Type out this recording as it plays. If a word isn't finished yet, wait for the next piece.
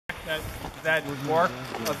that bark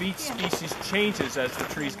of each species changes as the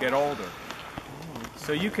trees get older.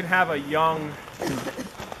 So you can have a young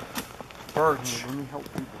birch,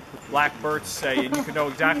 black birch, say, and you can know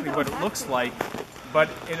exactly what it looks like, but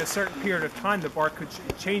in a certain period of time, the bark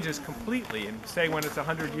changes completely. And say when it's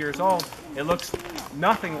 100 years old, it looks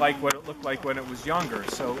nothing like what it looked like when it was younger.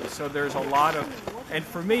 So there's a lot of, and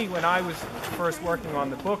for me, when I was first working on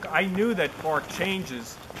the book, I knew that bark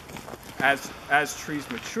changes as trees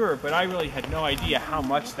mature, but I really had no idea how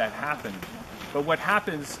much that happened. But what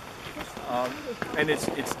happens, and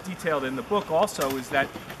it's detailed in the book also, is that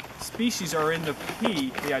species are in the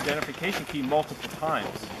key, the identification key, multiple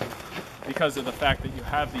times because of the fact that you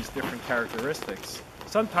have these different characteristics.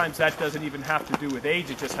 Sometimes that doesn't even have to do with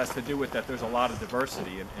age, it just has to do with that there's a lot of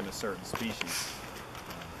diversity in a certain species.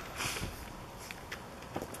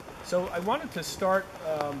 So I wanted to start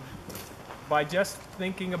by just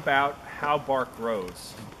thinking about how bark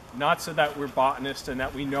grows. Not so that we're botanists and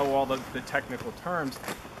that we know all the technical terms,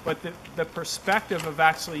 but the perspective of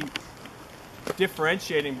actually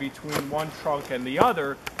differentiating between one trunk and the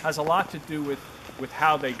other has a lot to do with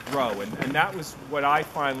how they grow. And that was what I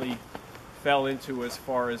finally fell into as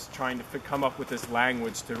far as trying to come up with this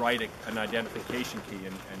language to write an identification key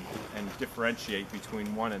and differentiate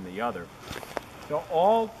between one and the other. So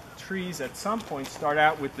all trees at some point start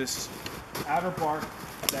out with this outer bark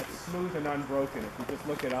that's smooth and unbroken. If you just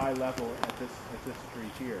look at eye level at this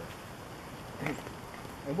tree here.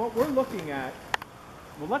 And what we're looking at,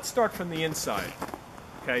 well, let's start from the inside.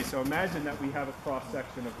 Okay, so imagine that we have a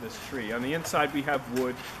cross-section of this tree. On the inside we have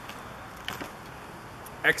wood.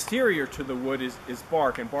 Exterior to the wood is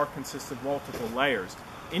bark, and bark consists of multiple layers.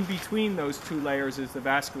 In between those two layers is the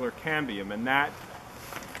vascular cambium, and that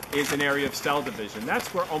is an area of cell division.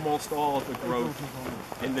 That's where almost all of the growth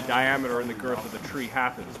in the diameter and the girth of the tree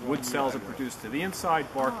happens. Wood cells are produced to the inside,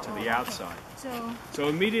 bark to the outside. So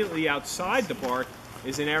immediately outside the bark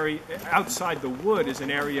is an area, outside the wood is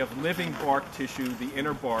an area of living bark tissue, the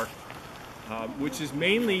inner bark, which is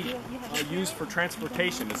mainly used for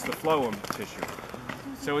transportation. It's the phloem tissue.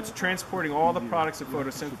 So it's transporting all the products of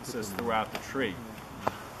photosynthesis throughout the tree.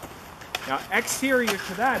 Now, exterior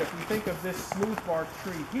to that, if we think of this smooth bark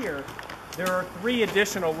tree here, there are three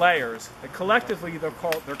additional layers. And collectively, they're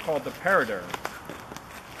called the periderm.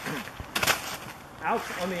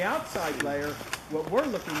 On the outside layer, what we're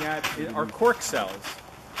looking at are cork cells,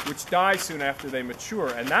 which die soon after they mature,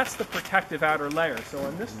 and that's the protective outer layer. So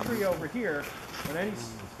on this tree over here,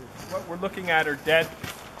 what we're looking at are dead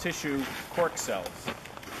tissue cork cells.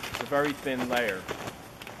 It's a very thin layer.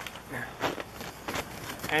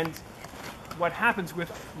 And what happens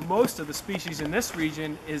with most of the species in this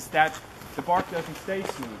region is that the bark doesn't stay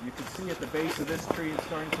smooth. You can see at the base of this tree it's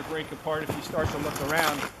starting to break apart. If you start to look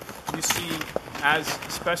around, you see,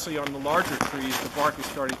 especially on the larger trees, the bark is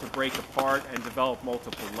starting to break apart and develop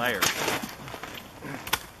multiple layers.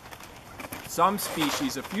 Some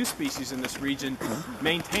species, a few species in this region,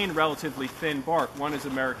 maintain relatively thin bark. One is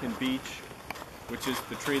American beech, which is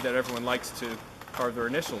the tree that everyone likes to carve their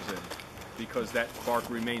initials in, because that bark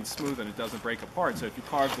remains smooth and it doesn't break apart. So if you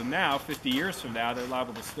carve them now, 50 years from now, they're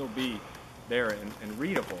liable to still be there and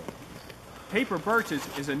readable. Paper birch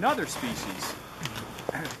is another species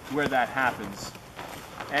where that happens.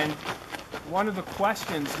 And one of the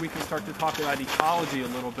questions, we can start to talk about ecology a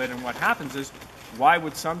little bit, and what happens is, why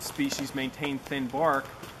would some species maintain thin bark,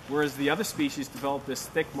 whereas the other species develop this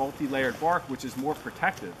thick multi-layered bark, which is more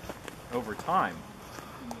protective over time?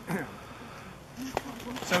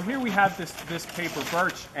 So here we have this paper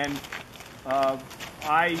birch, and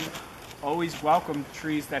I always welcome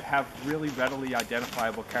trees that have really readily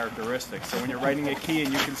identifiable characteristics. So when you're writing a key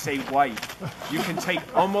and you can say white, you can take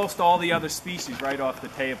almost all the other species right off the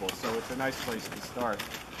table. So it's a nice place to start.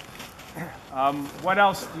 What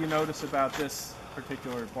else do you notice about this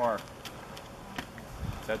particular bark?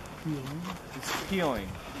 It's peeling.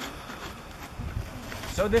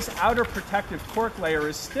 So this outer protective cork layer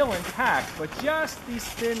is still intact, but just these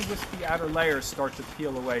thin, wispy outer layers start to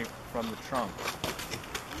peel away from the trunk.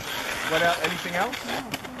 What else? Anything else?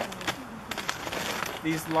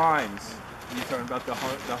 These lines. You're talking about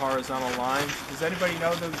the horizontal lines. Does anybody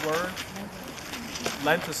know those words?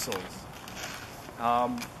 Lenticels.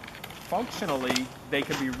 Functionally, they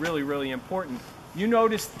can be really, really important. You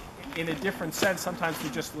notice in a different sense, sometimes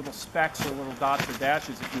they're just little specks or little dots or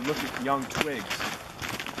dashes. If you look at young twigs,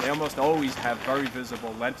 they almost always have very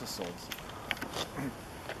visible lenticels.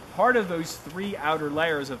 Part of those three outer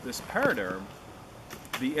layers of this periderm,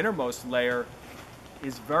 the innermost layer,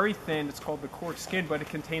 is very thin. It's called the cork skin, but it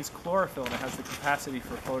contains chlorophyll and it has the capacity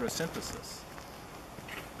for photosynthesis.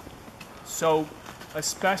 So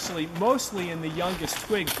especially mostly in the youngest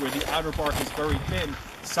twigs where the outer bark is very thin,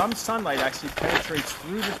 some sunlight actually penetrates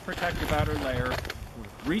through this protective outer layer,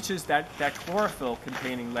 reaches that chlorophyll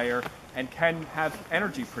containing layer, and can have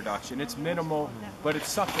energy production. It's minimal, but it's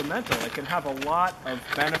supplemental. It can have a lot of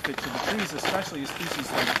benefit to the trees, especially a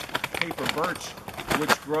species like paper birch,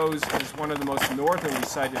 which grows as one of the most northerly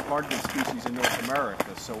sighted hardwood species in North America.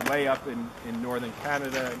 So way up in northern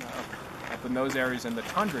Canada and up in those areas in the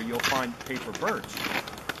tundra, you'll find paper birch.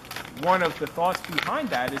 One of the thoughts behind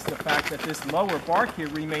that is the fact that this lower bark here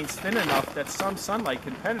remains thin enough that some sunlight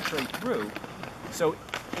can penetrate through. So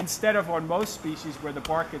instead of on most species where the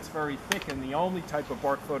bark gets very thick and the only type of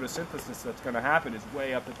bark photosynthesis that's going to happen is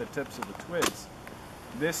way up at the tips of the twigs,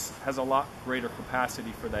 this has a lot greater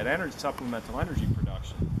capacity for that energy, supplemental energy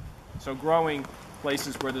production. So growing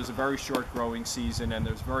places where there's a very short growing season and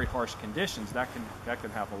there's very harsh conditions, that can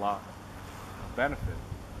have a lot of benefit.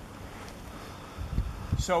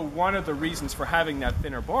 So one of the reasons for having that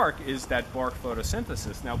thinner bark is that bark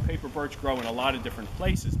photosynthesis. Now, paper birch grow in a lot of different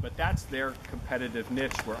places, but that's their competitive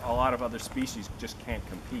niche where a lot of other species just can't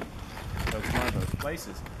compete. So it's one of those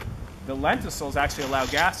places. The lenticels actually allow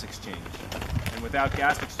gas exchange. And without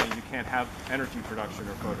gas exchange, you can't have energy production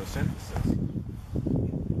or photosynthesis.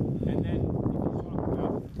 And then, if you talk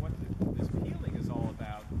about what this peeling is all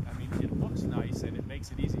about, I mean, it looks nice and it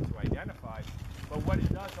makes it easy to identify. But what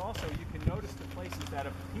it does also, you can notice the places that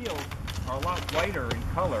have peeled are a lot whiter in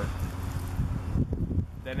color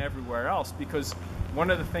than everywhere else, because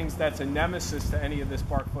one of the things that's a nemesis to any of this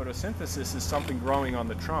bark photosynthesis is something growing on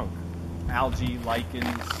the trunk. Algae,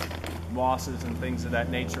 lichens, mosses, and things of that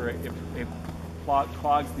nature. It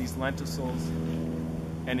clogs these lenticels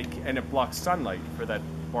and it blocks sunlight for that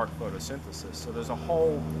bark photosynthesis. So there's a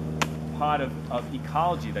whole pot of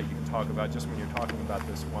ecology that you can talk about just when you're talking about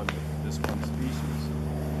this one species.